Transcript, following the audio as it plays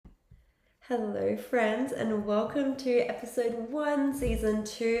Hello, friends, and welcome to episode 1, season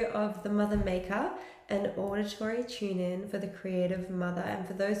 2 of The Mother Maker, an auditory tune in for the creative mother. And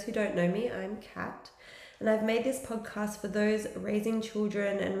for those who don't know me, I'm Kat, and I've made this podcast for those raising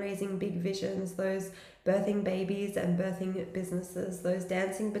children and raising big visions, those birthing babies and birthing businesses, those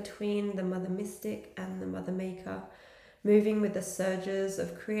dancing between the mother mystic and the mother maker, moving with the surges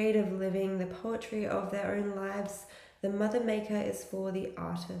of creative living, the poetry of their own lives. The mother maker is for the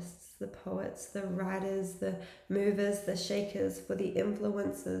artists, the poets, the writers, the movers, the shakers, for the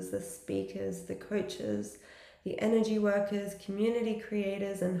influencers, the speakers, the coaches, the energy workers, community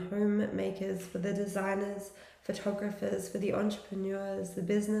creators, and home makers, for the designers, photographers, for the entrepreneurs, the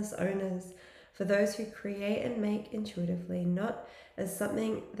business owners, for those who create and make intuitively, not as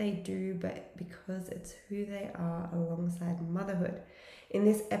something they do, but because it's who they are alongside motherhood. In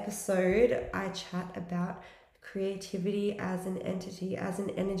this episode, I chat about creativity as an entity, as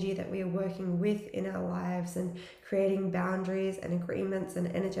an energy that we are working with in our lives, and creating boundaries and agreements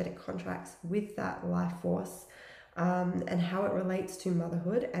and energetic contracts with that life force, and how it relates to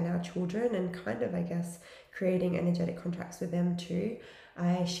motherhood and our children, and kind of, I guess, creating energetic contracts with them too.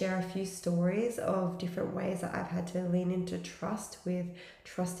 I share a few stories of different ways that I've had to lean into trust, with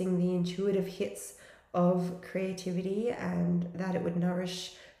trusting the intuitive hits of creativity and that it would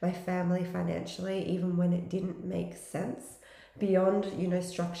nourish my family financially even when it didn't make sense, beyond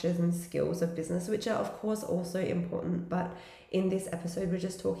structures and skills of business, which are of course also important. But in this episode we're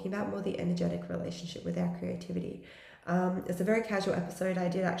just talking about more the energetic relationship with our creativity. It's a very casual episode. I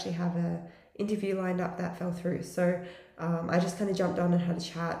did actually have a interview lined up that fell through, so I just kind of jumped on and had a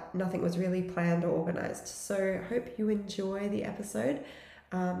chat. Nothing was really planned or organized, so hope you enjoy the episode,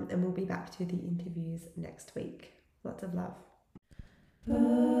 and we'll be back to the interviews next week. Lots of love.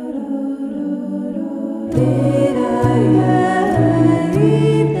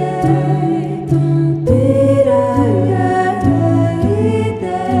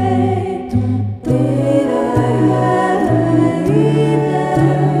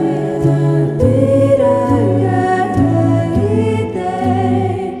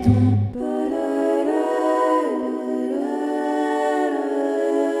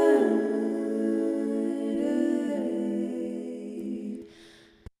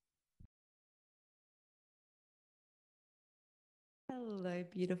 Hello,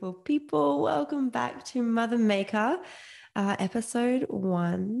 beautiful people. Welcome back to Mother Maker, episode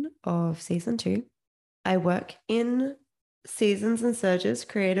 1 of season 2. I work in seasons and surges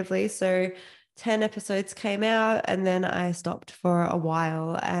creatively. So 10 episodes came out and then I stopped for a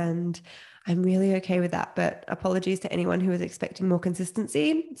while, and I'm really okay with that. But apologies to anyone who is expecting more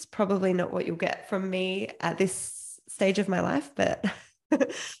consistency. It's probably not what you'll get from me at this stage of my life, but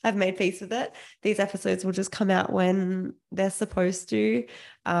I've made peace with it. These episodes will just come out when they're supposed to.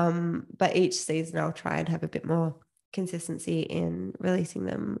 But each season I'll try and have a bit more consistency in releasing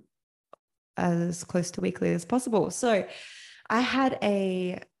them as close to weekly as possible. So I had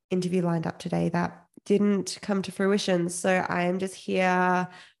a interview lined up today that didn't come to fruition. So I am just here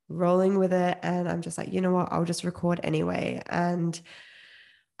rolling with it. And I'm just like, you know what? I'll just record anyway. And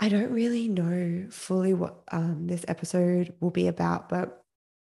I don't really know fully what this episode will be about, but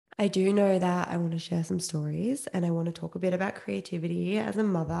I do know that I want to share some stories, and I want to talk a bit about creativity as a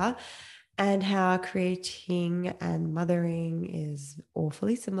mother, and how creating and mothering is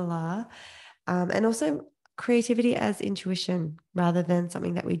awfully similar. And also creativity as intuition rather than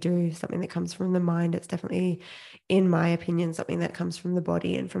something that we do, something that comes from the mind. It's definitely, in my opinion, something that comes from the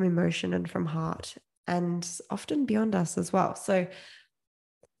body and from emotion and from heart, and often beyond us as well. So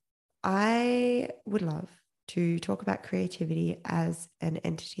I would love to talk about creativity as an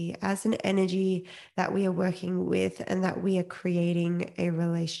entity, as an energy that we are working with and that we are creating a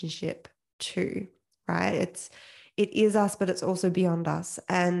relationship to, right? It is us, but it's also beyond us.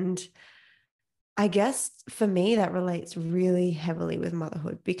 And I guess for me, that relates really heavily with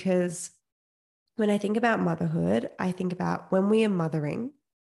motherhood, because when I think about motherhood, I think about when we are mothering,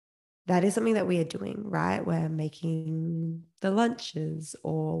 that is something that we are doing, right? We're making the lunches,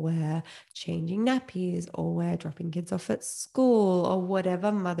 or we're changing nappies, or we're dropping kids off at school, or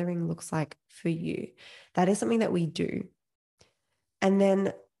whatever mothering looks like for you. That is something that we do. And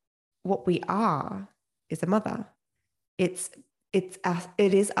then what we are is a mother. It's us,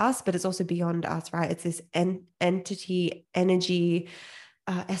 it is us, but it's also beyond us, right? It's this entity, energy,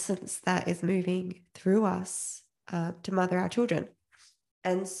 essence that is moving through us to mother our children.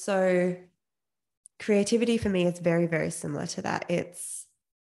 And so creativity for me is very, very similar to that. It's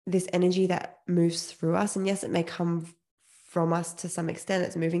this energy that moves through us. And yes, it may come from us to some extent.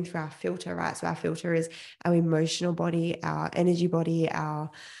 It's moving through our filter, right? So our filter is our emotional body, our energy body,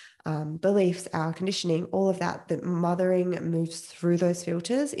 our beliefs, our conditioning, all of that, that mothering moves through those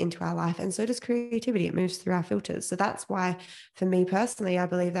filters into our life. And so does creativity. It moves through our filters. So that's why, for me personally, I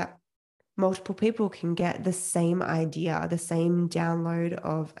believe that multiple people can get the same idea, the same download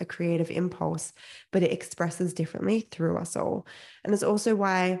of a creative impulse, but it expresses differently through us all. And it's also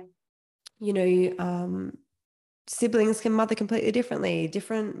why, siblings can mother completely differently,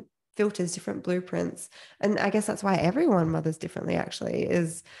 different filters, different blueprints. And I guess that's why everyone mothers differently, actually,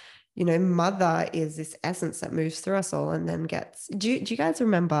 is, mother is this essence that moves through us all and then gets. Do you guys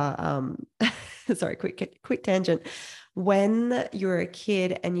remember? Sorry, quick tangent. When you were a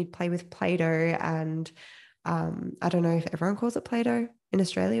kid and you'd play with Play-Doh, and I don't know if everyone calls it Play-Doh. In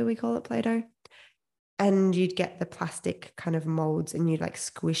Australia, we call it Play-Doh. And you'd get the plastic kind of molds and you'd like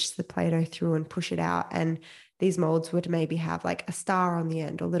squish the Play-Doh through and push it out. And these molds would maybe have like a star on the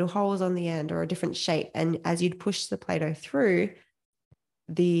end or little holes on the end or a different shape. And as you'd push the Play-Doh through,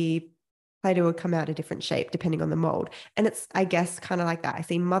 the Play-Doh would come out a different shape depending on the mold. And it's, I guess, kind of like that. I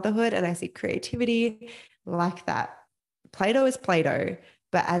see motherhood and I see creativity like that. Play-Doh is Play-Doh,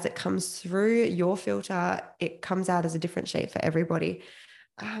 but as it comes through your filter, it comes out as a different shape for everybody.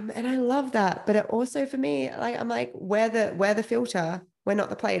 And I love that. But it also, for me, like, I'm like, we're the filter, we're not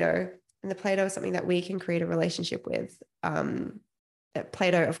the Play-Doh. And the Play-Doh is something that we can create a relationship with.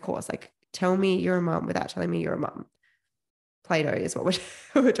 Play-Doh, of course, like, tell me you're a mom without telling me you're a mom. Play-Doh is what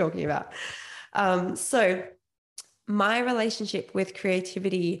we're talking about. So my relationship with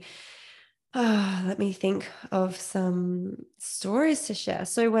creativity, let me think of some stories to share.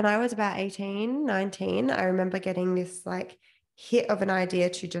 So when I was about 18, 19, I remember getting this like hit of an idea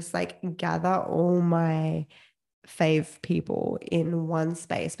to just like gather all my fave people in one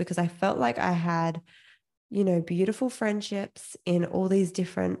space, because I felt like I had, beautiful friendships in all these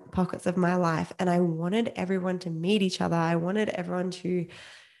different pockets of my life. And I wanted everyone to meet each other. I wanted everyone to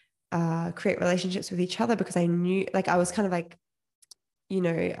create relationships with each other, because I knew, like, I was kind of like,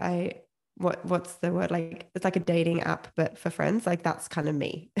 what's the word? Like, it's like a dating app, but for friends. Like, that's kind of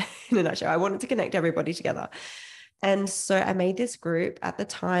me in a nutshell. I wanted to connect everybody together. And so I made this group. At the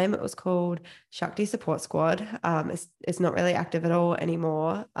time, it was called Shakti Support Squad. It's not really active at all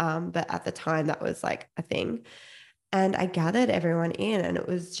anymore. But at the time, that was like a thing. And I gathered everyone in, and it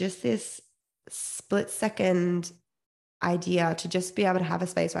was just this split second idea to just be able to have a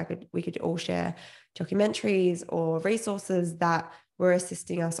space where we could all share documentaries or resources that were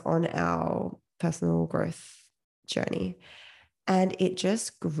assisting us on our personal growth journey. And it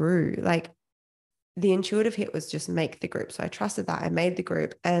just grew. Like, the intuitive hit was just make the group. So I trusted that. I made the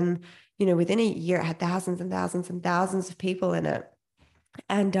group. And, within a year, it had thousands and thousands and thousands of people in it.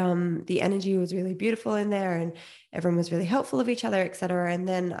 And the energy was really beautiful in there, and everyone was really helpful of each other, et cetera. And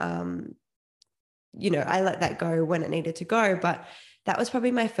then, I let that go when it needed to go. But that was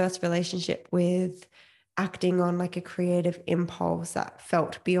probably my first relationship with acting on like a creative impulse that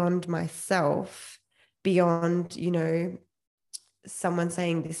felt beyond myself, beyond, someone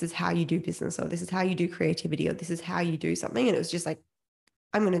saying, this is how you do business, or this is how you do creativity, or this is how you do something. And it was just like,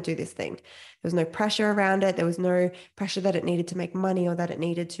 I'm going to do this thing. There was no pressure around it. There was no pressure that it needed to make money or that it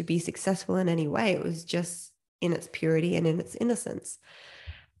needed to be successful in any way. It was just in its purity and in its innocence.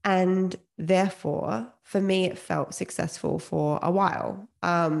 And therefore, for me, it felt successful for a while.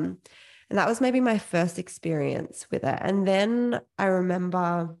 And that was maybe my first experience with it. And then I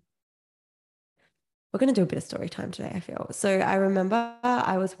remember, we're going to do a bit of story time today, I feel. So I remember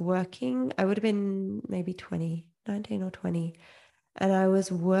I was working, I would have been maybe 20, 19 or 20. And I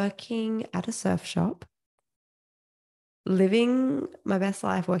was working at a surf shop, living my best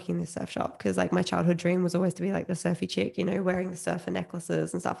life working in this surf shop, because like my childhood dream was always to be like the surfy chick, wearing the surfer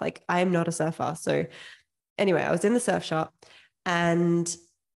necklaces and stuff. Like, I am not a surfer. So anyway, I was in the surf shop, and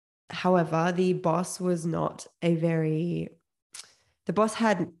however, the boss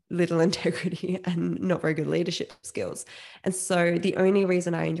had little integrity and not very good leadership skills. And so the only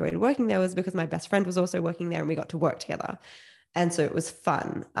reason I enjoyed working there was because my best friend was also working there and we got to work together. And so it was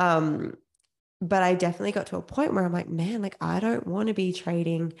fun. But I definitely got to a point where I'm like, man, like, I don't want to be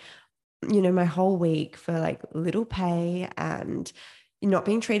trading, my whole week for like little pay and not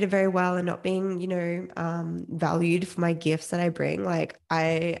being treated very well and not being, valued for my gifts that I bring. Like,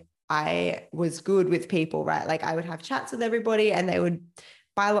 I was good with people, right? Like, I would have chats with everybody and they would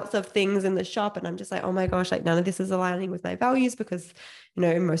buy lots of things in the shop. And I'm just like, oh my gosh, like, none of this is aligning with my values, because,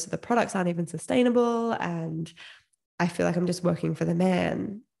 most of the products aren't even sustainable. And I feel like I'm just working for the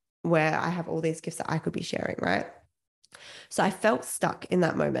man, where I have all these gifts that I could be sharing, right? So I felt stuck in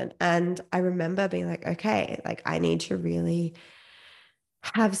that moment. And I remember being like, okay, like, I need to really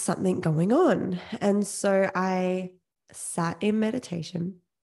have something going on. And so I sat in meditation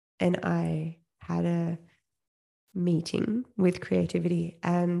and I had a meeting with creativity.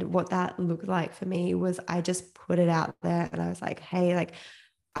 And what that looked like for me was I just put it out there and I was like, hey, like,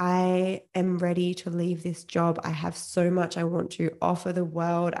 I am ready to leave this job. I have so much I want to offer the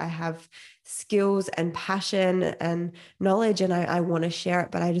world. I have skills and passion and knowledge, and I want to share it,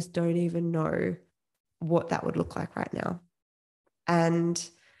 but I just don't even know what that would look like right now. And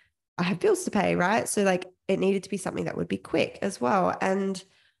I have bills to pay, right? So, like, it needed to be something that would be quick as well. And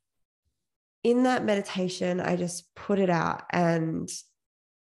in that meditation, I just put it out and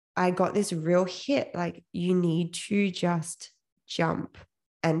I got this real hit. Like, you need to just jump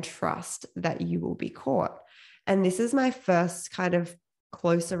and trust that you will be caught. And this is my first kind of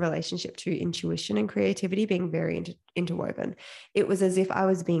closer relationship to intuition and creativity being very interwoven. It was as if I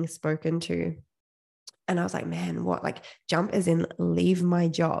was being spoken to. And I was like, man, what? Like, jump as in leave my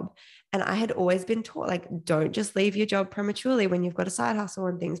job. And I had always been taught, like, don't just leave your job prematurely when you've got a side hustle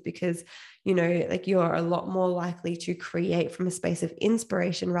and things, because, you know, like, you're a lot more likely to create from a space of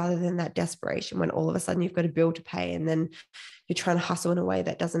inspiration rather than that desperation when all of a sudden you've got a bill to pay and then you're trying to hustle in a way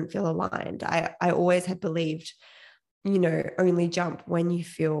that doesn't feel aligned. I always had believed, you know, only jump when you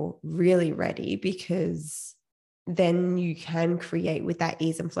feel really ready, because then you can create with that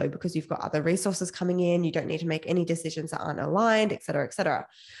ease and flow because you've got other resources coming in. You don't need to make any decisions that aren't aligned, et cetera, et cetera.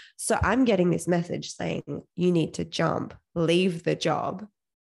 So I'm getting this message saying you need to jump, leave the job,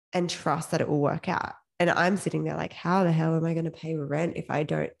 and trust that it will work out. And I'm sitting there like, how the hell am I going to pay rent if I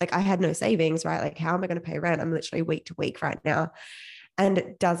don't, like, I had no savings, right? Like, how am I going to pay rent? I'm literally week to week right now. And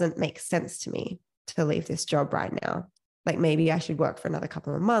it doesn't make sense to me to leave this job right now. Like, maybe I should work for another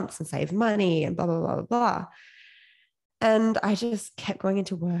couple of months and save money and blah, blah, blah, blah, blah. And I just kept going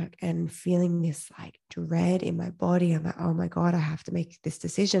into work and feeling this like dread in my body. I'm like, oh my God, I have to make this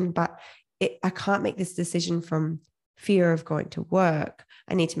decision. But I can't make this decision from fear of going to work.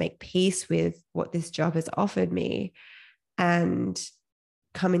 I need to make peace with what this job has offered me and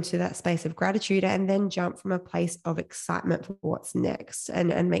come into that space of gratitude, and then jump from a place of excitement for what's next,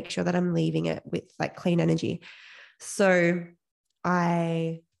 and make sure that I'm leaving it with like clean energy. So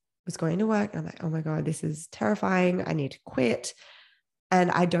I was going to work and I'm like, oh my God, this is terrifying. I need to quit. And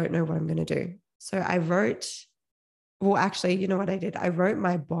I don't know what I'm going to do. So I wrote, well, actually, you know what I did? I wrote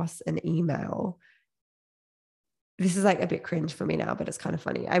my boss an email. This is like a bit cringe for me now, but it's kind of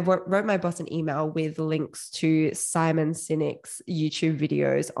funny. I wrote my boss an email with links to Simon Sinek's YouTube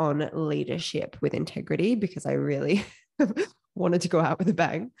videos on leadership with integrity, because I really wanted to go out with a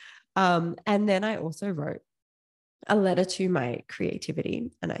bang. And then I also wrote a letter to my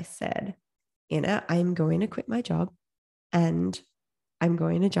creativity. And I said, in it, I'm going to quit my job and I'm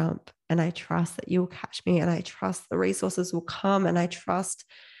going to jump. And I trust that you'll catch me. And I trust the resources will come. And I trust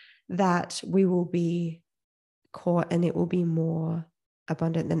that we will be caught and it will be more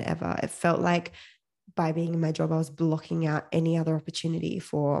abundant than ever. It felt like by being in my job, I was blocking out any other opportunity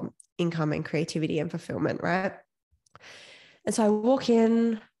for income and creativity and fulfillment, right? And so I walk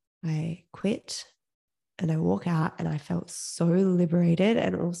in, I quit, and I walk out and I felt so liberated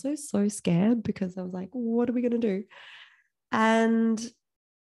and also so scared, because I was like, what are we going to do? And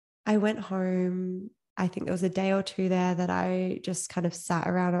I went home. I think there was a day or two there that I just kind of sat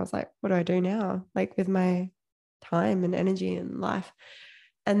around. I was like, what do I do now? Like, with my time and energy and life.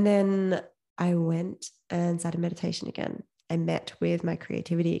 And then I went and started meditation again. I met with my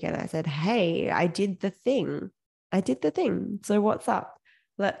creativity again. I said, hey, I did the thing. So what's up?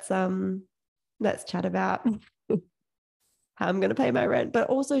 Let's chat about how I'm going to pay my rent, but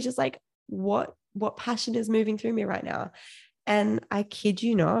also just like what passion is moving through me right now. And I kid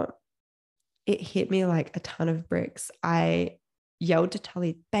you not, it hit me like a ton of bricks. I yelled to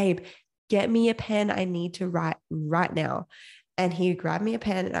Tully, babe, get me a pen. I need to write right now. And he grabbed me a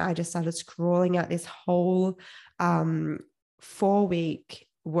pen and I just started scrawling out this whole 4-week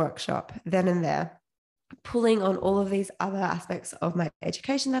workshop then and there, pulling on all of these other aspects of my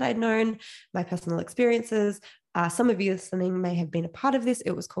education that I'd known, my personal experiences. Some of you listening may have been a part of this.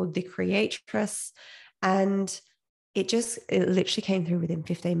 It was called The Creatress. And it literally came through within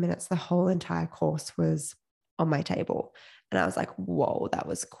 15 minutes. The whole entire course was on my table. And I was like, whoa, that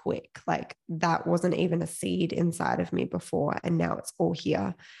was quick. Like, that wasn't even a seed inside of me before. And now it's all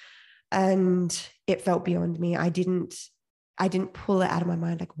here. And it felt beyond me. I didn't pull it out of my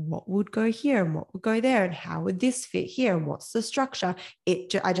mind, like what would go here and what would go there and how would this fit here and what's the structure.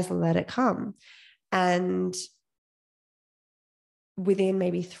 I just let it come. And within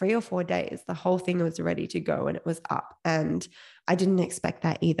maybe 3 or 4 days, the whole thing was ready to go and it was up. And I didn't expect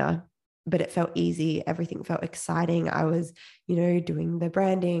that either, but it felt easy. Everything felt exciting. I was, doing the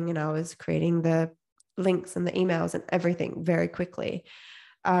branding and I was creating the links and the emails and everything very quickly.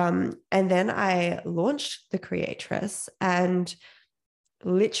 And then I launched the Creatress, and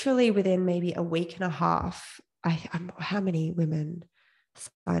literally within maybe a week and a half, how many women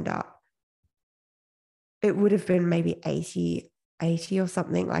signed up? It would have been maybe 80 or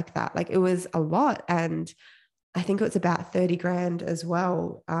something like that. Like, it was a lot. And I think it was about 30 grand as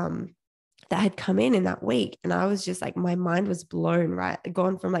well, that had come in that week. And I was just like, my mind was blown, right?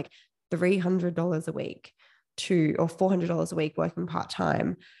 Gone from like $300 a week or $400 a week working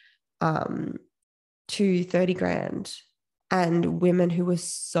part-time, um, to 30 grand, and women who were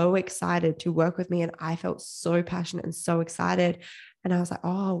so excited to work with me. And I felt so passionate and so excited. And I was like,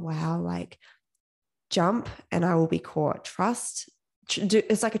 oh, wow, like, jump and I will be caught. Trust.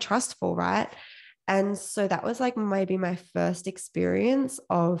 It's like a trust fall, right? And so that was like maybe my first experience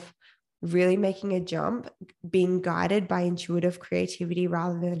of really making a jump, being guided by intuitive creativity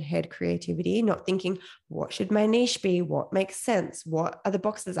rather than head creativity, not thinking, what should my niche be? What makes sense? What are the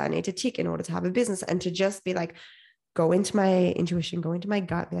boxes I need to tick in order to have a business? And to just be like, go into my intuition, go into my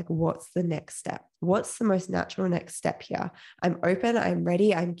gut, be like, what's the next step? What's the most natural next step here? I'm open, I'm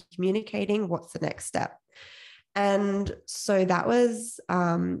ready, I'm communicating. What's the next step? And so that was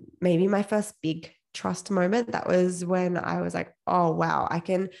maybe my first big trust moment. That was when I was like, oh, wow, I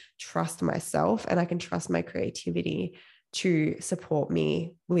can trust myself and I can trust my creativity to support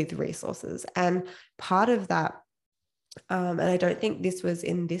me with resources. And part of that, and I don't think this was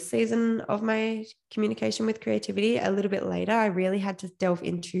in this season of my communication with creativity, a little bit later, I really had to delve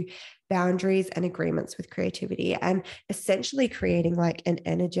into boundaries and agreements with creativity, and essentially creating like an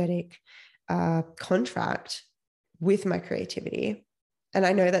energetic contract with my creativity. And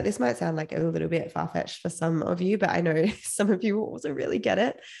I know that this might sound like a little bit far-fetched for some of you, but I know some of you will also really get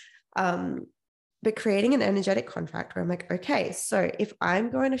it. But creating an energetic contract where I'm like, okay, so if I'm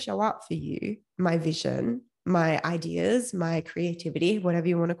going to show up for you, my vision, my ideas, my creativity, whatever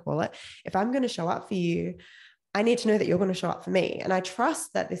you want to call it, if I'm going to show up for you, I need to know that you're going to show up for me. And I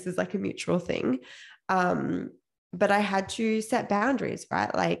trust that this is like a mutual thing. But I had to set boundaries,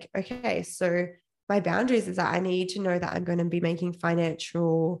 right? Like, okay, so my boundaries is that I need to know that I'm going to be making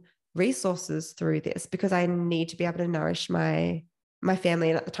financial resources through this, because I need to be able to nourish my family.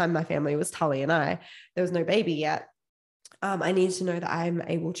 And at the time, my family was Tully and I. There was no baby yet. I need to know that I'm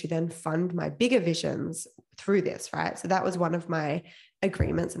able to then fund my bigger visions through this, right? So that was one of my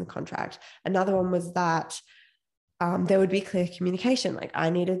agreements in the contract. Another one was that there would be clear communication. Like, I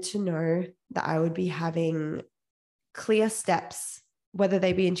needed to know that I would be having clear steps, whether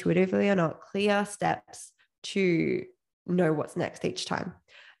they be intuitively or not, clear steps to know what's next each time.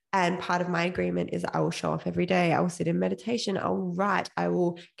 And part of my agreement is I will show up every day. I will sit in meditation. I will write. I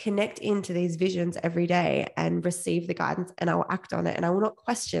will connect into these visions every day and receive the guidance, and I will act on it, and I will not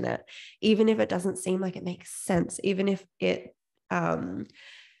question it, even if it doesn't seem like it makes sense, even if it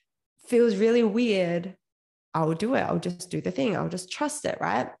feels really weird. I will do it. I'll just do the thing. I'll just trust it,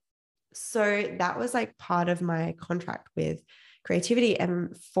 right? So that was like part of my contract with creativity.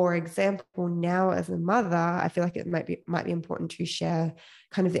 And for example, now as a mother, I feel like it might be important to share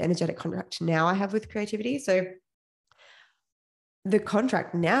kind of the energetic contract now I have with creativity. So the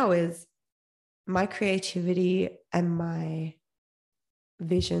contract now is my creativity and my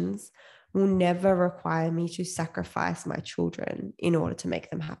visions will never require me to sacrifice my children in order to make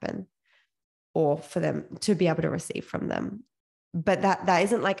them happen, or for them to be able to receive from them. But that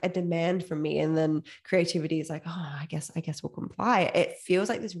isn't like a demand from me, and then creativity is like, oh, I guess we'll comply. It feels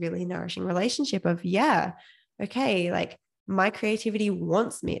like this really nourishing relationship of, yeah, okay, like, my creativity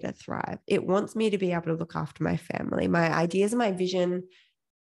wants me to thrive. It wants me to be able to look after my family. My ideas and my vision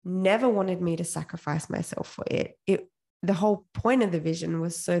never wanted me to sacrifice myself for it. The whole point of the vision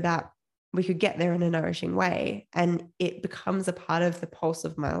was so that we could get there in a nourishing way, and it becomes a part of the pulse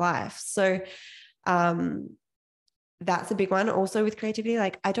of my life. So that's a big one. Also with creativity,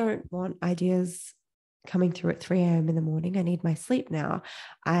 like, I don't want ideas coming through at 3 a.m. in the morning. I need my sleep now.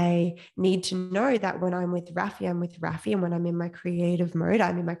 I need to know that when I'm with Rafi, I'm with Rafi. And when I'm in my creative mode,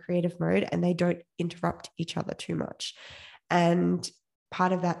 I'm in my creative mode, and they don't interrupt each other too much. And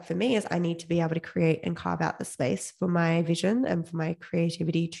part of that for me is I need to be able to create and carve out the space for my vision and for my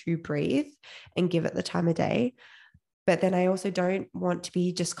creativity to breathe and give it the time of day. But then I also don't want to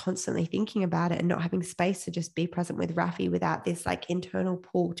be just constantly thinking about it and not having space to just be present with Rafi without this like internal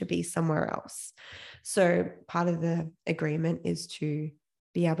pull to be somewhere else. So part of the agreement is to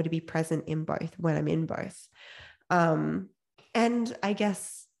be able to be present in both when I'm in both. And I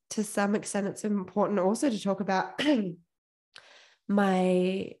guess to some extent, it's important also to talk about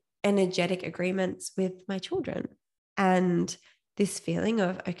my energetic agreements with my children, and this feeling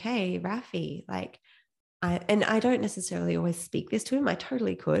of, okay, Rafi, like, I don't necessarily always speak this to him. I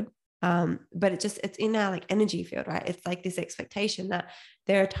totally could. But it's in our like energy field, right? It's like this expectation that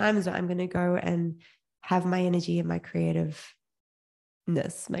there are times where I'm going to go and have my energy and my creativeness,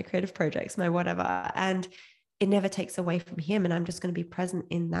 my creative projects, my whatever. And it never takes away from him. And I'm just going to be present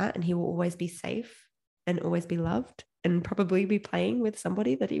in that. And he will always be safe and always be loved and probably be playing with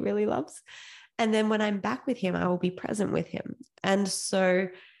somebody that he really loves. And then when I'm back with him, I will be present with him. And so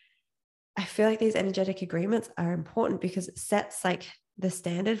I feel like these energetic agreements are important because it sets like the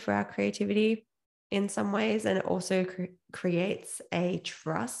standard for our creativity in some ways. And it also creates a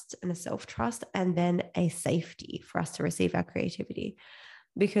trust and a self-trust and then a safety for us to receive our creativity.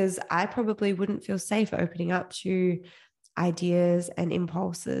 Because I probably wouldn't feel safe opening up to ideas and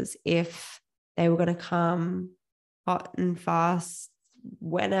impulses if they were going to come hot and fast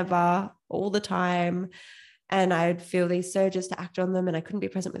whenever, all the time. And I'd feel these surges to act on them and I couldn't be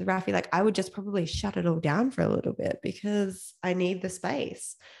present with Rafi. Like I would just probably shut it all down for a little bit because I need the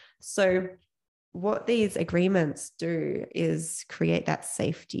space. So what these agreements do is create that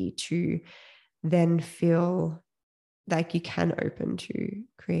safety to then feel like you can open to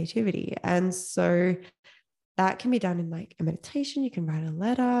creativity. And so that can be done in like a meditation. You can write a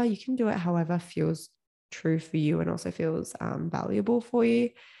letter. You can do it however feels true for you and also feels valuable for you.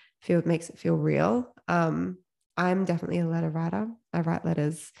 Makes it feel real. I'm definitely a letter writer. I write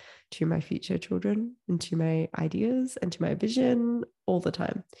letters to my future children and to my ideas and to my vision all the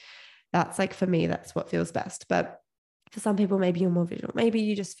time. That's like, for me, that's what feels best. But for some people, maybe you're more visual. Maybe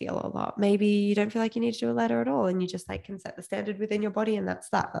you just feel a lot. Maybe you don't feel like you need to do a letter at all. And you just like can set the standard within your body and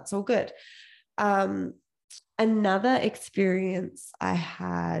that's all good. Another experience I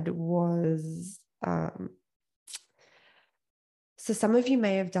had was, so some of you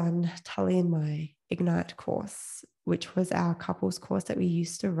may have done Tully and my Ignite course, which was our couples course that we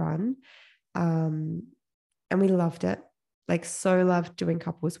used to run. And we loved it, like so loved doing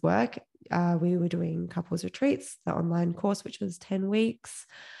couples work. We were doing couples retreats, the online course, which was 10 weeks,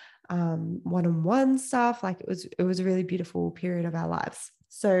 one-on-one stuff. Like it was a really beautiful period of our lives.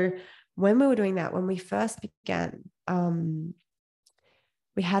 So when we were doing that, when we first began,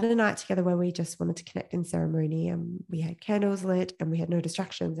 we had a night together where we just wanted to connect in ceremony, and we had candles lit and we had no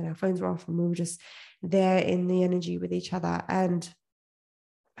distractions and our phones were off and we were just there in the energy with each other. And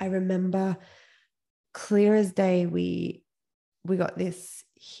I remember clear as day, we got this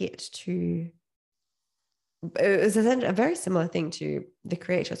hit to, it was a very similar thing to the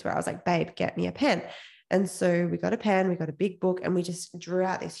creators where I was like, babe, get me a pen. And so we got a pen, we got a big book, and we just drew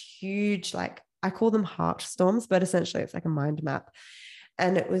out this huge, like, I call them heart storms, but essentially it's like a mind map.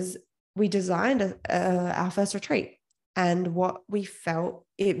 And we designed our first retreat, and what we felt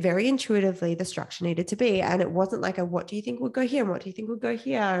it very intuitively the structure needed to be. And it wasn't like what do you think would go here? And what do you think would go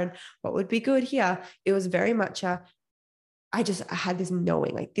here? And what would be good here? It was very much I had this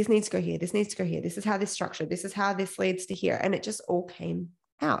knowing, like, this needs to go here. This needs to go here. This is how this structure, this is how this leads to here. And it just all came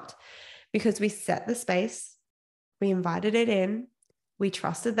out because we set the space, we invited it in, we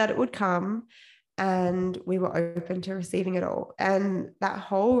trusted that it would come, and we were open to receiving it all. And that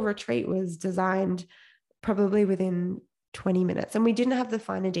whole retreat was designed probably within 20 minutes. And we didn't have the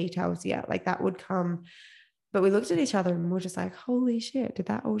finer details yet. Like that would come. But we looked at each other and we we're just like, holy shit, did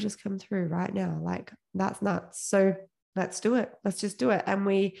that all just come through right now? Like, that's nuts. So let's do it. Let's just do it. And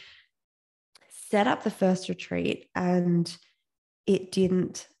we set up the first retreat and it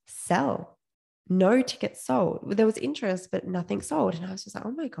didn't sell. No tickets sold. There was interest, but nothing sold. And I was just like,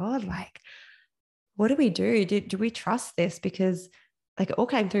 oh my God, like, what do we do? Do we trust this? Because like it all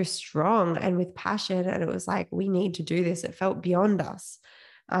came through strong and with passion. And it was like, we need to do this. It felt beyond us.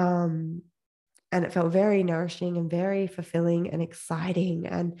 And it felt very nourishing and very fulfilling and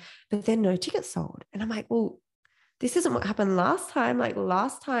exciting. But then no tickets sold. And I'm like, well, this isn't what happened last time. Like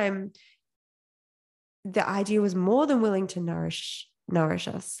last time, the idea was more than willing to nourish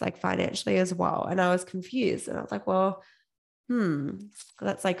us like financially as well. And I was confused. And I was like, well,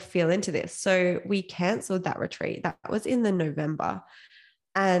 let's like feel into this. So we canceled that retreat. That was in the November.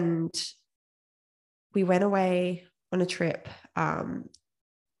 And we went away on a trip. And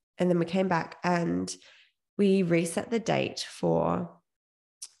then we came back and we reset the date for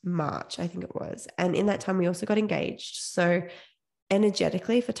March, I think it was. And in that time, we also got engaged. So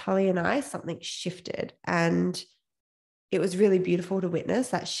energetically for Tully and I, something shifted. And it was really beautiful to witness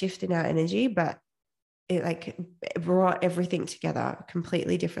that shift in our energy, but it brought everything together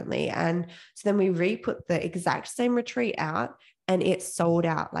completely differently. And so then we re-put the exact same retreat out and it sold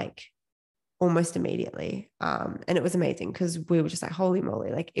out like almost immediately. And it was amazing because we were just like, holy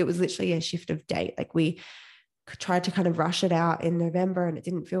moly, like it was literally a shift of date. Like we tried to kind of rush it out in November and it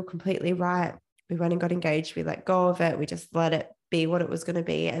didn't feel completely right. we went and got engaged. We let go of it. We just let it be what it was going to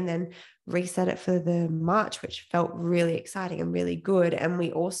be, and then reset it for the March, which felt really exciting and really good. And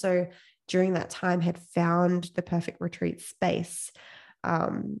we also, during that time, had found the perfect retreat space.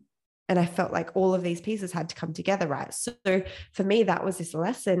 And I felt like all of these pieces had to come together, right? So for me, that was this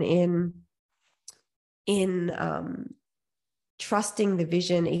lesson in trusting the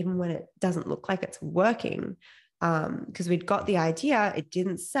vision, even when it doesn't look like it's working. Because we'd got the idea, it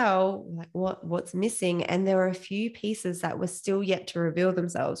didn't sell, like what's missing? And there were a few pieces that were still yet to reveal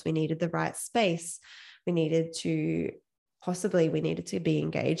themselves. We needed the right space. We needed to be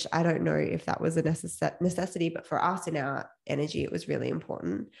engaged. I don't know if that was a necessity, but for us in our energy, it was really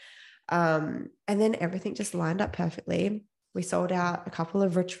important. And then everything just lined up perfectly. We sold out a couple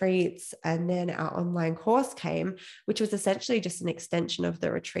of retreats, and then our online course came, which was essentially just an extension of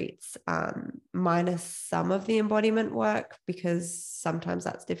the retreats, minus some of the embodiment work, because sometimes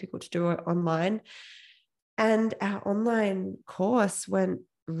that's difficult to do it online. And our online course went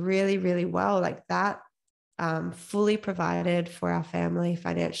really, really well. Like that, fully provided for our family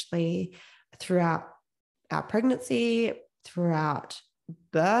financially throughout our pregnancy, throughout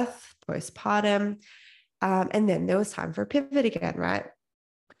birth, postpartum. And then there was time for a pivot again, right?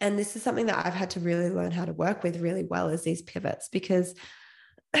 And this is something that I've had to really learn how to work with really well, is these pivots, because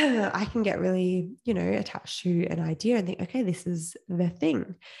I can get really, attached to an idea and think, okay, this is the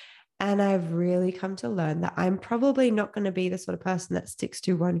thing. And I've really come to learn that I'm probably not going to be the sort of person that sticks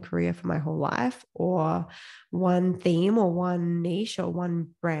to one career for my whole life, or one theme or one niche or one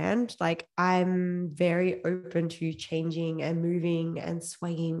brand. Like, I'm very open to changing and moving and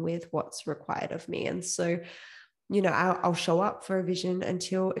swaying with what's required of me. And so, I'll show up for a vision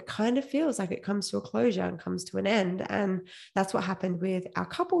until it kind of feels like it comes to a closure and comes to an end. And that's what happened with our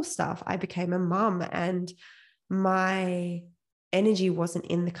couple stuff. I became a mum, and my energy wasn't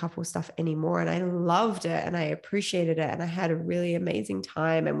in the couple stuff anymore. And I loved it and I appreciated it. And I had a really amazing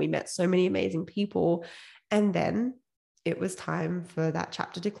time, and we met so many amazing people. And then it was time for that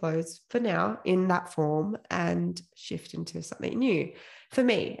chapter to close for now in that form and shift into something new for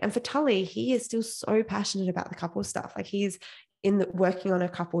me. And for Tully, he is still so passionate about the couple stuff. Like, he's working on a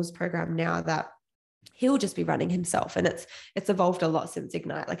couples program now that he'll just be running himself. And it's evolved a lot since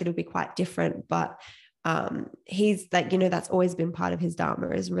Ignite. Like, it'll be quite different, but he's like, that's always been part of his dharma,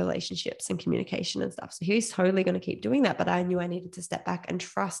 is relationships and communication and stuff. So he's totally going to keep doing that. But I knew I needed to step back and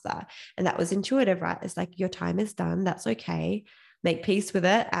trust that. And that was intuitive, right? It's like, your time is done. That's okay. Make peace with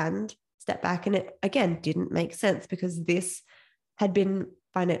it and step back. And it, again, didn't make sense, because this had been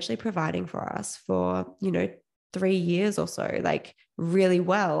financially providing for us for, 3 years or so, like really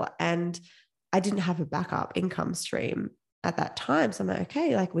well. And I didn't have a backup income stream at that time. So I'm like,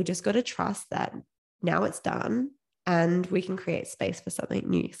 okay, like, we just got to trust that now it's done and we can create space for something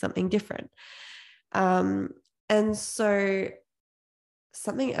new, something different. And so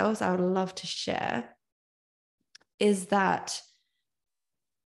something else I would love to share is that,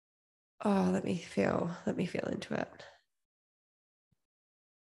 let me feel into it.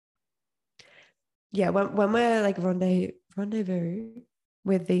 Yeah, when we're like rendezvous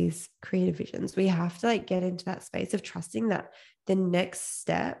with these creative visions, we have to like get into that space of trusting that the next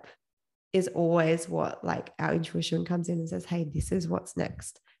step is always what, like, our intuition comes in and says, hey, this is what's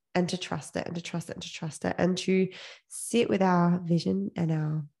next. And to trust it and to trust it and to trust it, and to sit with our vision and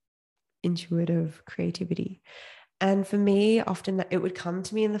our intuitive creativity. And for me, often it would come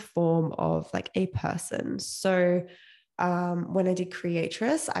to me in the form of like a person. So when I did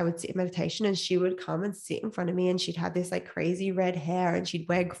Creatress, I would sit in meditation and she would come and sit in front of me, and she'd have this like crazy red hair and she'd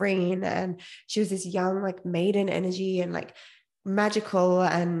wear green, and she was this young, like, maiden energy and like magical.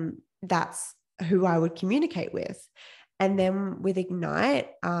 And that's who I would communicate with. And then with Ignite,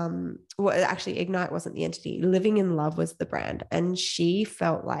 actually Ignite wasn't the entity. Living in Love was the brand. And she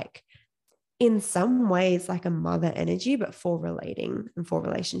felt like, in some ways, like a mother energy, but for relating and for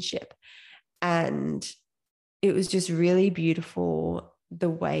relationship. And it was just really beautiful the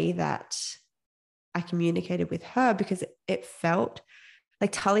way that I communicated with her, because it felt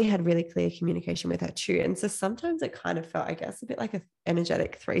like Tully had really clear communication with her too. And so sometimes it kind of felt, I guess, a bit like an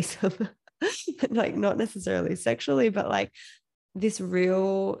energetic threesome, like not necessarily sexually, but like this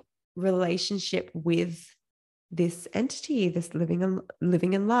real relationship with this entity, this living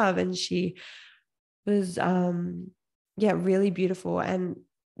in love. And she was, really beautiful. And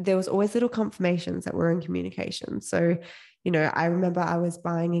there was always little confirmations that we're in communication. So, I remember I was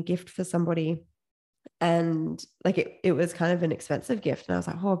buying a gift for somebody, and like it was kind of an expensive gift. And I was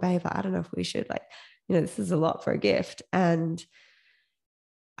like, oh, babe, I don't know if we should, like, this is a lot for a gift. And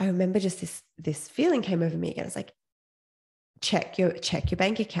I remember just this feeling came over me again. It's like, check your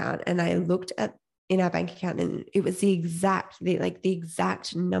bank account. And I looked at in our bank account, and it was the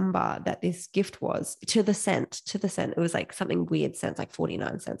exact number that this gift was, to the cent. It was like something weird cents, like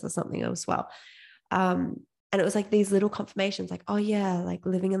 49 cents or something as well. And it was like these little confirmations, like, oh yeah, like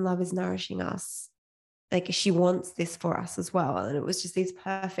living in love is nourishing us. Like she wants this for us as well. And it was just these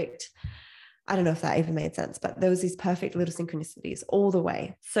perfect, I don't know if that even made sense, but there was these perfect little synchronicities all the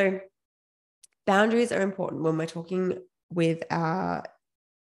way. So boundaries are important when we're talking with our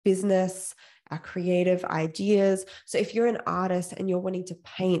business, our creative ideas. So if you're an artist and you're wanting to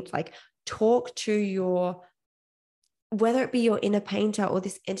paint, like talk to your, whether it be your inner painter or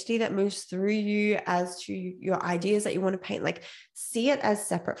this entity that moves through you as to your ideas that you want to paint, like see it as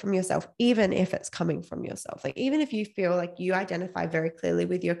separate from yourself, even if it's coming from yourself. Like even if you feel like you identify very clearly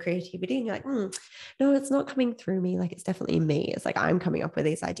with your creativity and you're like, no, it's not coming through me. Like it's definitely me. It's like, I'm coming up with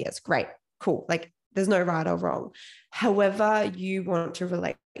these ideas. Great, cool. Like there's no right or wrong. However you want to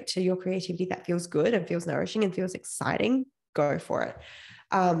relate to your creativity that feels good and feels nourishing and feels exciting, go for it.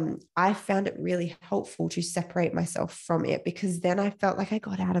 I found it really helpful to separate myself from it, because then I felt like I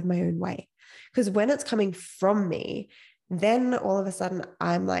got out of my own way. Because when it's coming from me, then all of a sudden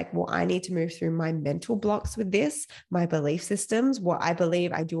I'm like, well, I need to move through my mental blocks with this, my belief systems, what I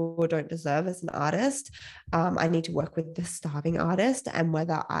believe I do or don't deserve as an artist. I need to work with the starving artist, and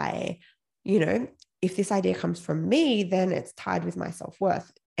whether if this idea comes from me, then it's tied with my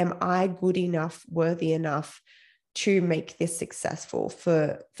self-worth. Am I good enough, worthy enough to make this successful,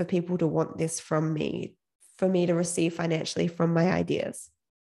 for people to want this from me, for me to receive financially from my ideas?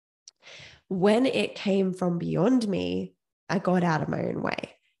 When it came from beyond me, I got out of my own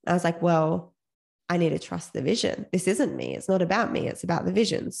way. I was like, well, I need to trust the vision. This isn't me. It's not about me. It's about the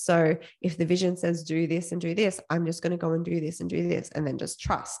vision. So if the vision says do this and do this, I'm just going to go and do this and do this, and then just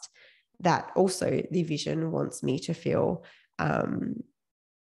trust that also the vision wants me to feel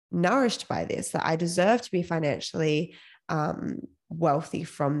nourished by this, that I deserve to be financially wealthy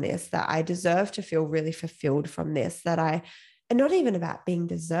from this, that I deserve to feel really fulfilled from this, and not even about being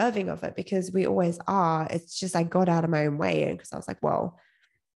deserving of it, because we always are. It's just I got out of my own way, and because I was like, well,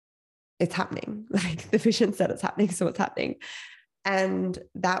 it's happening. Like the vision said it's happening, so it's happening. And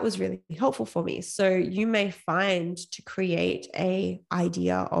that was really helpful for me. So you may find to create a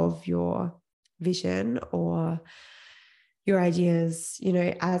idea of your vision or your ideas,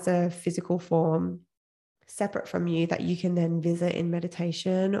 as a physical form separate from you, that you can then visit in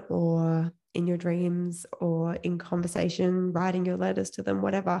meditation or in your dreams or in conversation, writing your letters to them,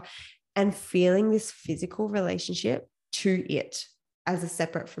 whatever, and feeling this physical relationship to it as a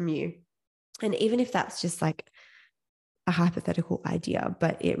separate from you. And even if that's just like a hypothetical idea,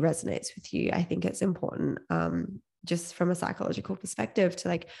 but it resonates with you, I think it's important, just from a psychological perspective, to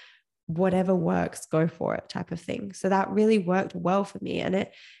like, whatever works, go for it type of thing. So that really worked well for me. And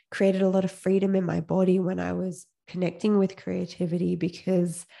it created a lot of freedom in my body when I was connecting with creativity,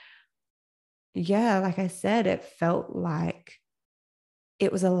 because like I said, it felt like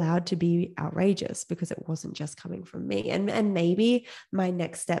it was allowed to be outrageous because it wasn't just coming from me. And maybe my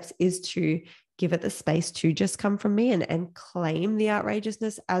next steps is to give it the space to just come from me, and claim the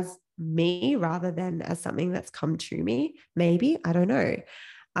outrageousness as me rather than as something that's come to me. Maybe, I don't know.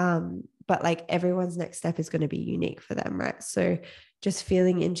 But like everyone's next step is going to be unique for them, right? So just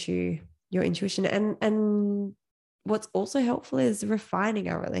feeling into your intuition, and what's also helpful is refining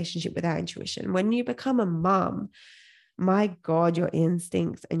our relationship with our intuition. When you become a mom, my God, your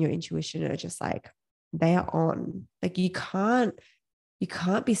instincts and your intuition are just like, they are on. Like you can't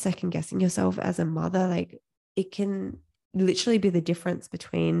be second guessing yourself as a mother. Like it can literally be the difference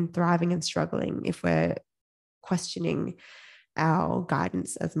between thriving and struggling if we're questioning our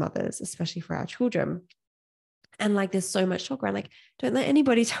guidance as mothers, especially for our children. And like there's so much talk around like, don't let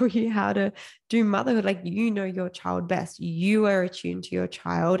anybody tell you how to do motherhood. Like your child best. You are attuned to your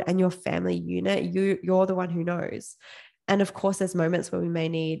child and your family unit. You're the one who knows. And of course there's moments where we may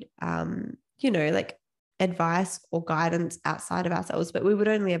need like advice or guidance outside of ourselves, but we would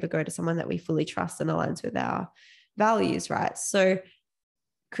only ever go to someone that we fully trust and aligns with our values, right? So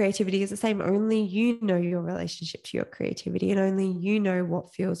creativity is the same. Only you know your relationship to your creativity, and only you know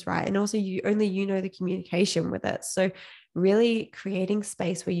what feels right. And also only you know the communication with it. So really creating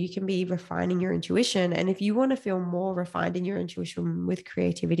space where you can be refining your intuition. And if you want to feel more refined in your intuition with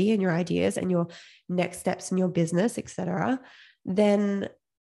creativity and your ideas and your next steps in your business, etc., then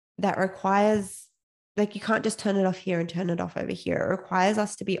that requires, like, you can't just turn it off here and turn it off over here. It requires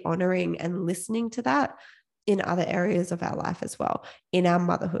us to be honoring and listening to that in other areas of our life as well, in our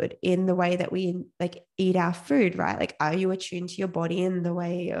motherhood, in the way that we like eat our food, right? Like, are you attuned to your body in the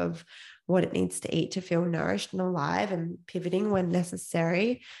way of what it needs to eat to feel nourished and alive, and pivoting when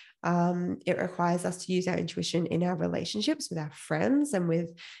necessary. It requires us to use our intuition in our relationships with our friends and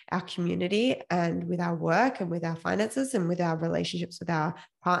with our community and with our work and with our finances and with our relationships with our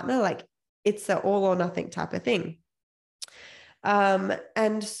partner. Like, it's an all or nothing type of thing.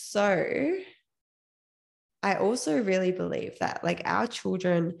 And so I also really believe that, like, our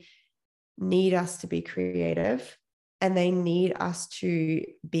children need us to be creative, and they need us to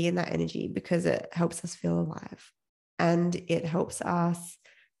be in that energy because it helps us feel alive, and it helps us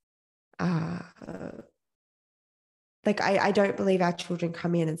like, I don't believe our children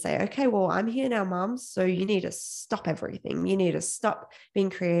come in and say, okay, well, I'm here now, mom, so you need to stop everything. You need to stop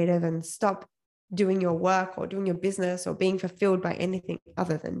being creative and stop doing your work or doing your business or being fulfilled by anything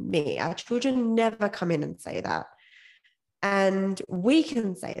other than me. Our children never come in and say that. And we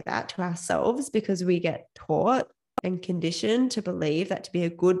can say that to ourselves because we get taught and conditioned to believe that to be a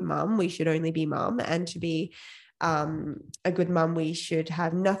good mum, we should only be mum, and to be a good mum, we should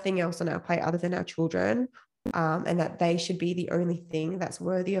have nothing else on our plate other than our children, and that they should be the only thing that's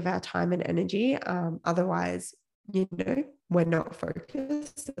worthy of our time and energy. Otherwise, we're not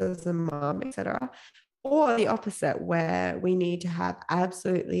focused as a mum, etc. Or the opposite, where we need to have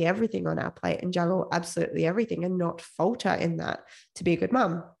absolutely everything on our plate and juggle absolutely everything and not falter in that to be a good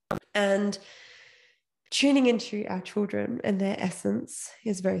mum. And tuning into our children and their essence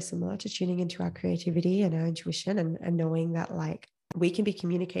is very similar to tuning into our creativity and our intuition, and knowing that, like, we can be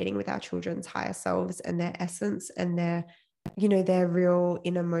communicating with our children's higher selves and their essence and their real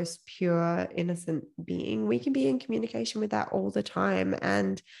innermost pure innocent being. We can be in communication with that all the time.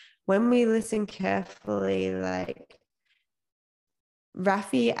 And when we listen carefully, like,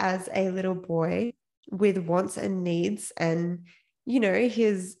 Rafi as a little boy with wants and needs, and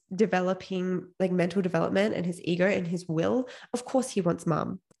his developing, like, mental development and his ego and his will, of course he wants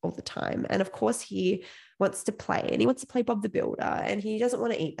mum all the time, and of course he wants to play, and he wants to play Bob the Builder, and he doesn't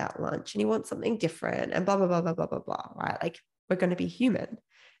want to eat that lunch, and he wants something different, and blah blah blah blah blah blah blah, right? Like, we're going to be human,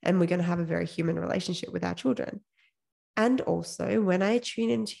 and we're going to have a very human relationship with our children. And also, when I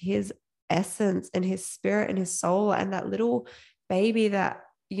tune into his essence and his spirit and his soul, and that little baby that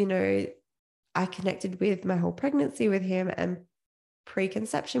I connected with my whole pregnancy with him and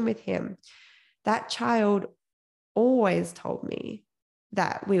preconception with him, that child always told me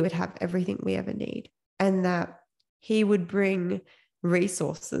that we would have everything we ever need, and that he would bring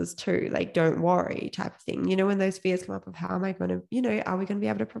resources too, like, don't worry type of thing. When those fears come up of how am I going to, are we going to be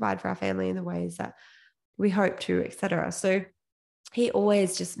able to provide for our family in the ways that we hope to, etc. So he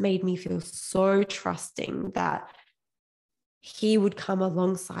always just made me feel so trusting that he would come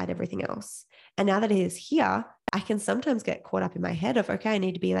alongside everything else. And now that he is here, I can sometimes get caught up in my head of, okay, I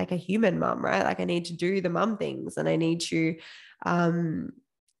need to be like a human mum, right? Like, I need to do the mum things, and I need to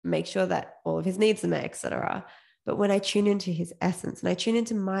make sure that all of his needs are met, etc. But when I tune into his essence, and I tune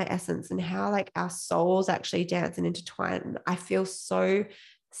into my essence, and how, like, our souls actually dance and intertwine, I feel so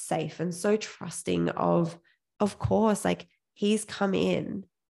safe and so trusting of course, like, he's come in,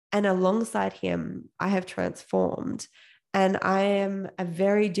 and alongside him, I have transformed. And I am a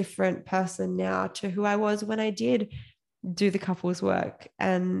very different person now to who I was when I did do the couples work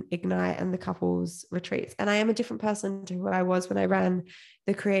and Ignite and the couples retreats. And I am a different person to who I was when I ran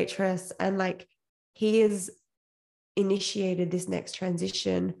the Creatress. And, like, he has initiated this next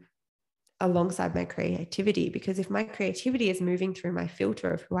transition alongside my creativity, because if my creativity is moving through my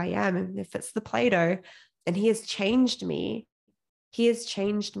filter of who I am, and if it's the Play-Doh, and he has changed me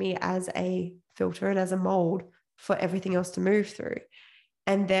as a filter and as a mold for everything else to move through.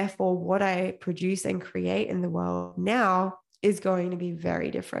 And therefore, what I produce and create in the world now is going to be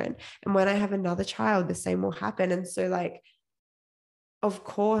very different. And when I have another child, the same will happen. And so, like, of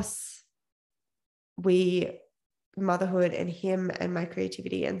course, motherhood and him and my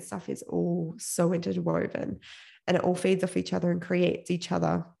creativity and stuff is all so interwoven, and it all feeds off each other and creates each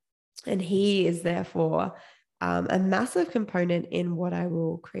other. And he is therefore a massive component in what I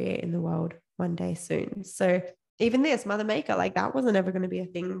will create in the world one day soon. So even this mother maker, like, that wasn't ever going to be a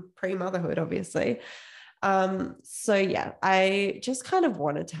thing pre-motherhood, obviously. So yeah, I just kind of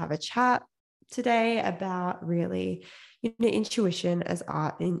wanted to have a chat today about really, intuition as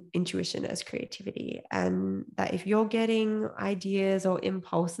art and intuition as creativity. And that if you're getting ideas or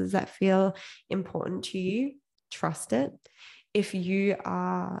impulses that feel important to you, trust it. If you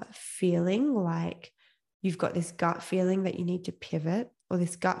are feeling like you've got this gut feeling that you need to pivot, or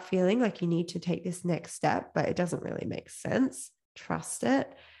this gut feeling like you need to take this next step, but it doesn't really make sense, trust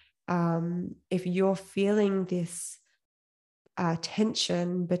it. If you're feeling this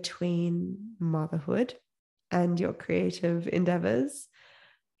tension between motherhood and your creative endeavors,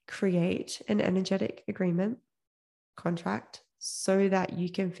 create an energetic agreement contract so that you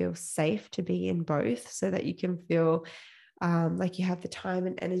can feel safe to be in both, so that you can feel like you have the time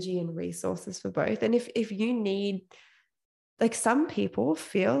and energy and resources for both. And if you need, like, some people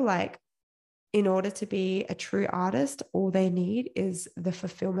feel like in order to be a true artist, all they need is the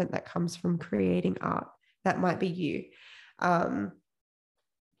fulfillment that comes from creating art. That might be you.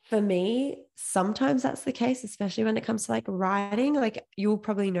 For me, sometimes that's the case, especially when it comes to like writing. Like, you'll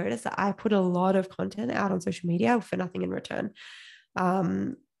probably notice that I put a lot of content out on social media for nothing in return.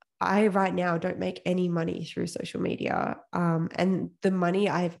 I right now don't make any money through social media. And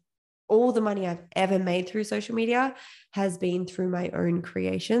all the money I've ever made through social media has been through my own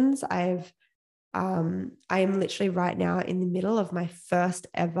creations. I am literally right now in the middle of my first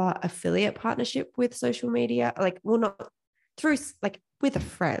ever affiliate partnership with social media. Like, well, not through, like, with a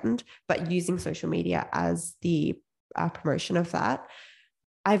friend, but using social media as the promotion of that.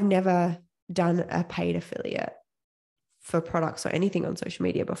 I've never done a paid affiliate for products or anything on social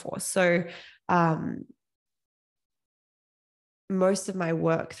media before. So most of my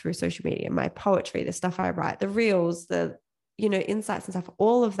work through social media, my poetry, the stuff I write, the reels, the, insights and stuff,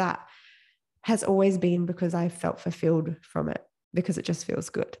 all of that has always been because I felt fulfilled from it, because it just feels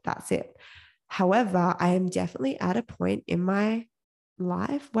good. That's it. However, I am definitely at a point in my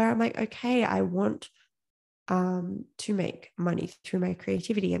life where I'm like, okay, I want to make money through my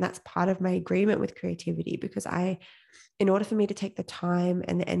creativity. And that's part of my agreement with creativity, because in order for me to take the time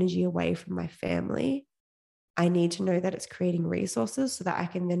and the energy away from my family, I need to know that it's creating resources so that I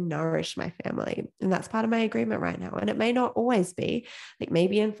can then nourish my family. And that's part of my agreement right now. And it may not always be, like,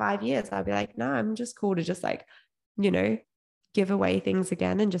 maybe in 5 years, I'll be like, no, I'm just cool to just, like, give away things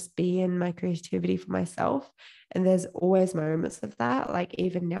again and just be in my creativity for myself. And there's always moments of that. Like,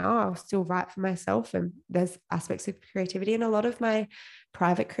 even now, I'll still write for myself, and there's aspects of creativity. And a lot of my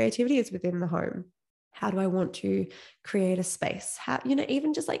private creativity is within the home. How do I want to create a space? How,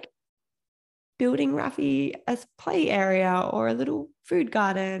 even just like building Rafi a play area or a little food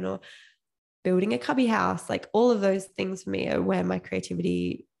garden or building a cubby house, like, all of those things for me are where my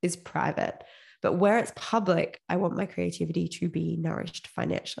creativity is private. But where it's public, I want my creativity to be nourished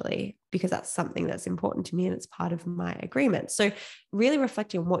financially, because that's something that's important to me and it's part of my agreement. So really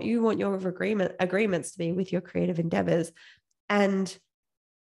reflecting on what you want your agreements to be with your creative endeavors. And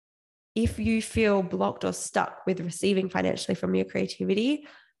if you feel blocked or stuck with receiving financially from your creativity,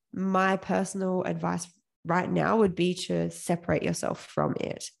 my personal advice right now would be to separate yourself from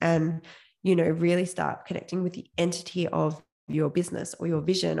it and, really start connecting with the entity of your business or your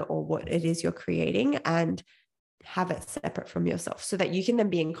vision or what it is you're creating, and have it separate from yourself, so that you can then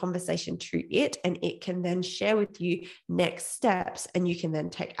be in conversation to it, and it can then share with you next steps, and you can then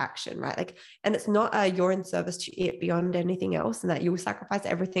take action, right? Like, and it's not you're in service to it beyond anything else, and that you will sacrifice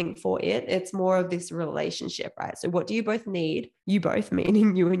everything for it. It's more of this relationship, right? So what do you both need? You both,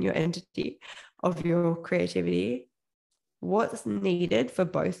 meaning you and your entity of your creativity. What's needed for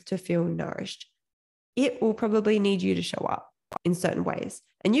both to feel nourished? It will probably need you to show up in certain ways,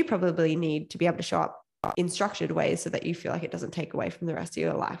 and you probably need to be able to show up in structured ways so that you feel like it doesn't take away from the rest of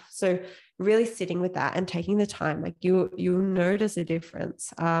your life. So really sitting with that and taking the time, like, you'll notice a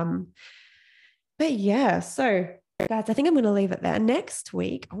difference. But yeah, so guys, I think I'm going to leave it there. Next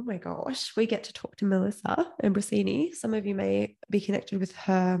week, oh my gosh, we get to talk to Melissa Ambrosini. Some of you may be connected with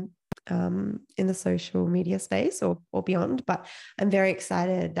her in the social media space or beyond, but I'm very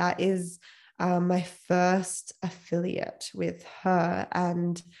excited. That is my first affiliate with her.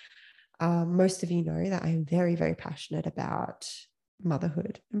 And most of you know that I'm very, very passionate about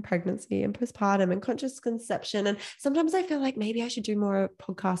motherhood and pregnancy and postpartum and conscious conception. And sometimes I feel like maybe I should do more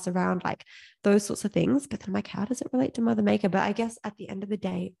podcasts around like those sorts of things. But then I'm like, how does it relate to Mother Maker? But I guess at the end of the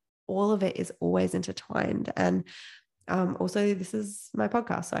day, all of it is always intertwined. And also, this is my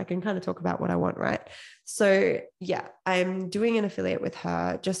podcast, so I can kind of talk about what I want, right? So yeah, I'm doing an affiliate with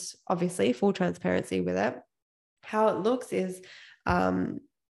her, just obviously full transparency with it. How it looks is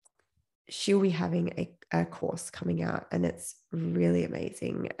she'll be having a course coming out, and it's really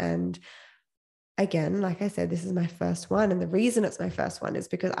amazing. And again, like I said, this is my first one. And the reason it's my first one is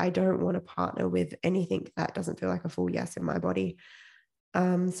because I don't want to partner with anything that doesn't feel like a full yes in my body.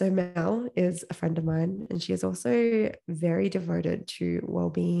 So Mel is a friend of mine, and she is also very devoted to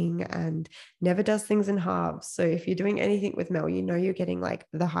well-being and never does things in halves. So if you're doing anything with Mel, you're getting like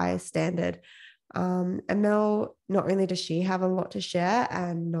the highest standard. And Mel, not only does she have a lot to share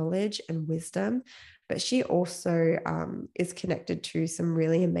and knowledge and wisdom, but she also is connected to some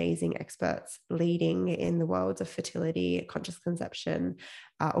really amazing experts leading in the worlds of fertility, conscious conception,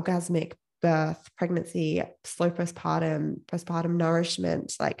 orgasmic birth, pregnancy, slow postpartum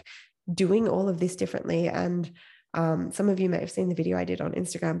nourishment, like doing all of this differently. And some of you may have seen the video I did on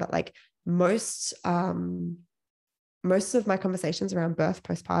Instagram, but like most of my conversations around birth,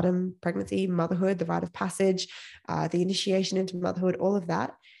 postpartum, pregnancy, motherhood, the rite of passage, the initiation into motherhood, all of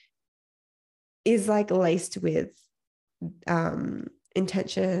that is like laced with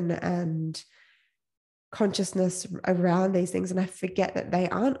intention and consciousness around these things. And I forget that they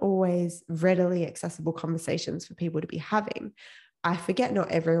aren't always readily accessible conversations for people to be having. I forget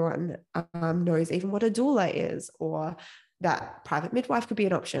not everyone knows even what a doula is, or that private midwife could be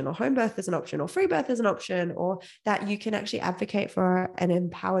an option, or home birth is an option, or free birth is an option, or that you can actually advocate for an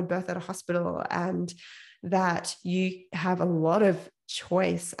empowered birth at a hospital, and that you have a lot of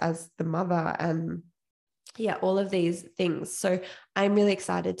choice as the mother, and yeah, all of these things. So I'm really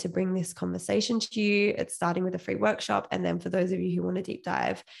excited to bring this conversation to you. It's starting with a free workshop. And then for those of you who want to deep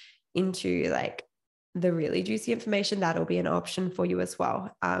dive into like the really juicy information, that'll be an option for you as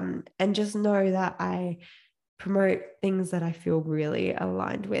well. And just know that I promote things that I feel really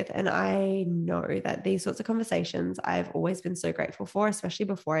aligned with. And I know that these sorts of conversations I've always been so grateful for, especially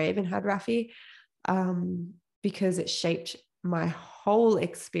before I even had Rafi, because it shaped my whole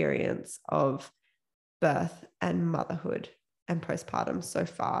experience of birth and motherhood and postpartum so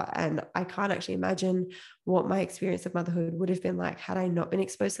far. And I can't actually imagine what my experience of motherhood would have been like had I not been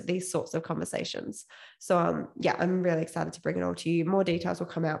exposed to these sorts of conversations. So yeah, I'm really excited to bring it all to you. More details will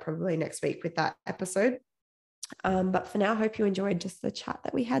come out probably next week with that episode. But for now, I hope you enjoyed just the chat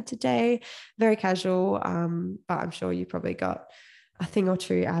that we had today. Very casual, but I'm sure you probably got a thing or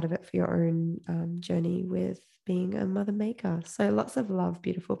two out of it for your own journey with being a mother maker. So lots of love,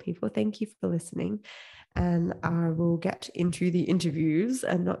 beautiful people. Thank you for listening. And I will get into the interviews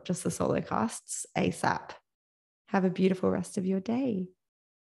and not just the solo casts ASAP. Have a beautiful rest of your day.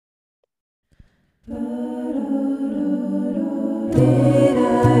 Did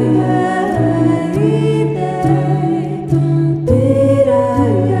I